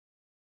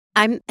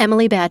I'm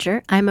Emily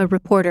Badger. I'm a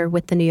reporter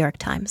with the New York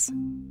Times.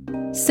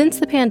 Since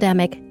the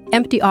pandemic,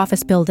 empty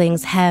office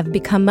buildings have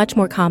become much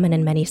more common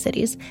in many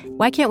cities.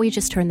 Why can't we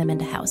just turn them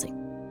into housing?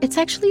 It's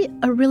actually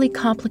a really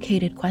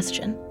complicated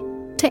question.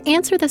 To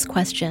answer this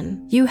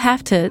question, you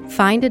have to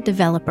find a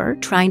developer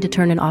trying to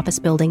turn an office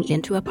building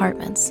into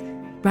apartments,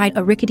 ride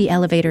a rickety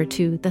elevator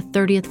to the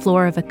 30th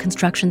floor of a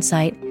construction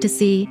site to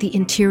see the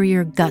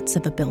interior guts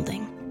of a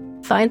building,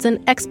 finds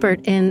an expert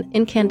in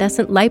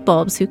incandescent light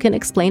bulbs who can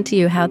explain to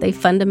you how they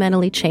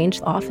fundamentally change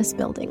office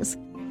buildings.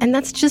 And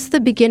that's just the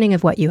beginning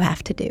of what you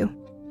have to do.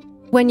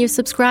 When you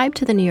subscribe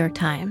to the New York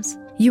Times,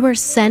 you are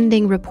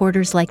sending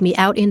reporters like me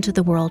out into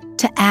the world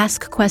to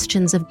ask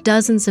questions of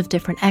dozens of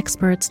different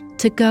experts,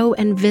 to go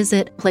and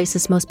visit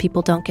places most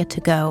people don't get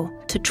to go,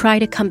 to try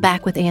to come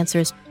back with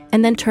answers,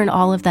 and then turn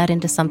all of that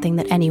into something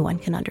that anyone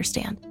can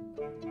understand.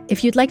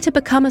 If you'd like to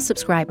become a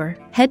subscriber,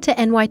 head to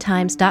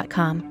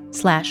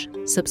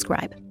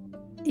nytimes.com/subscribe.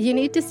 You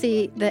need to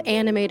see the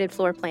animated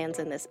floor plans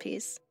in this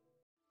piece.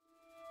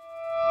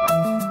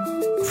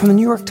 From the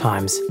New York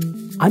Times,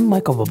 I'm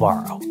Michael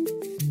Barbaro.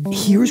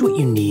 Here's what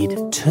you need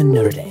to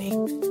know today.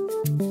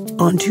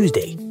 On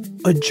Tuesday,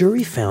 a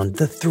jury found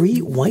the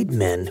 3 white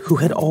men who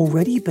had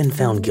already been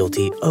found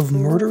guilty of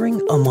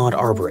murdering Ahmaud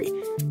Arbery,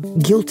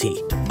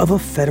 guilty of a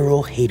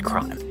federal hate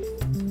crime.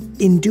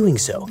 In doing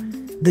so,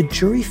 the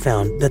jury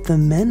found that the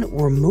men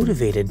were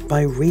motivated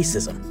by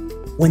racism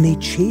when they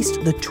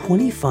chased the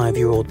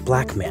 25-year-old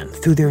black man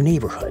through their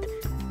neighborhood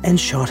and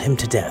shot him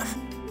to death.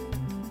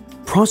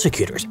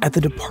 Prosecutors at the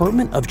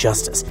Department of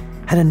Justice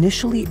had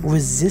initially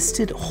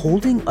resisted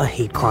holding a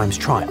hate crimes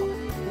trial,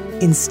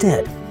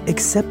 instead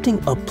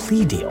accepting a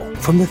plea deal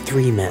from the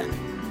 3 men.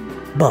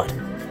 But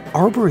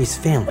Arbery's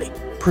family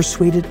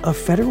persuaded a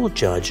federal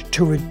judge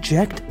to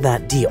reject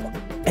that deal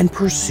and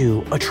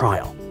pursue a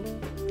trial.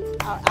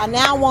 I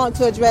now want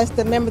to address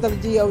the members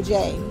of the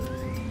DOJ.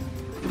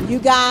 You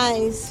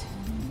guys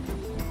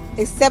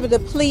accepted a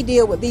plea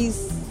deal with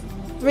these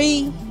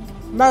 3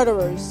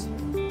 murderers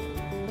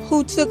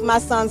who took my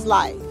son's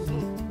life.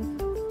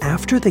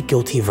 After the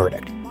guilty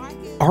verdict,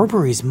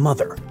 Arbery's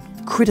mother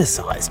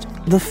criticized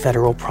the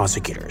federal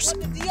prosecutors.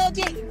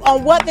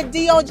 What the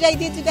DOJ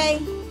did today,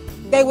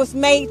 they was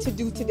made to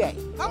do today.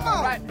 Come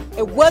on.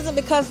 It wasn't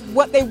because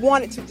what they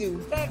wanted to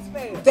do.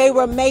 They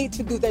were made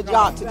to do their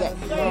job today.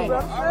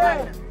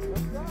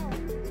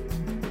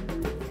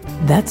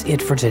 That's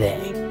it for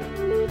today.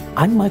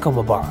 I'm Michael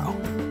Barbaro.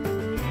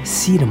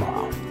 See you tomorrow.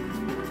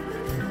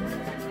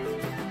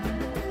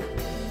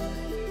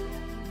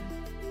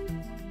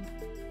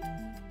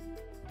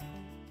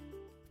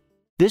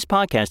 This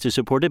podcast is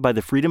supported by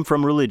the Freedom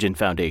From Religion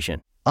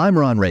Foundation. I'm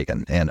Ron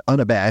Reagan, an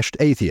unabashed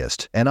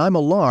atheist, and I'm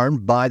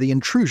alarmed by the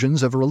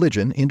intrusions of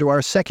religion into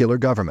our secular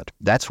government.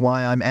 That's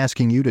why I'm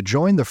asking you to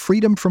join the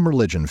Freedom From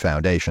Religion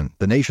Foundation,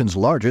 the nation's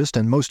largest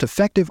and most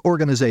effective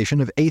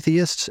organization of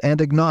atheists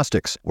and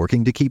agnostics,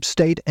 working to keep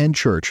state and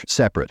church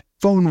separate.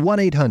 Phone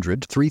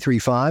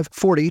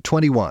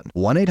 1-800-335-4021,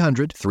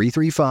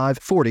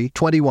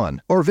 1-800-335-4021,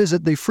 or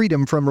visit the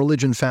Freedom From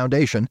Religion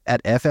Foundation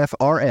at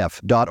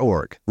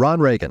ffrf.org.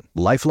 Ron Reagan,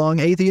 lifelong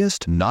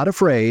atheist, not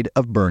afraid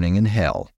of burning in hell.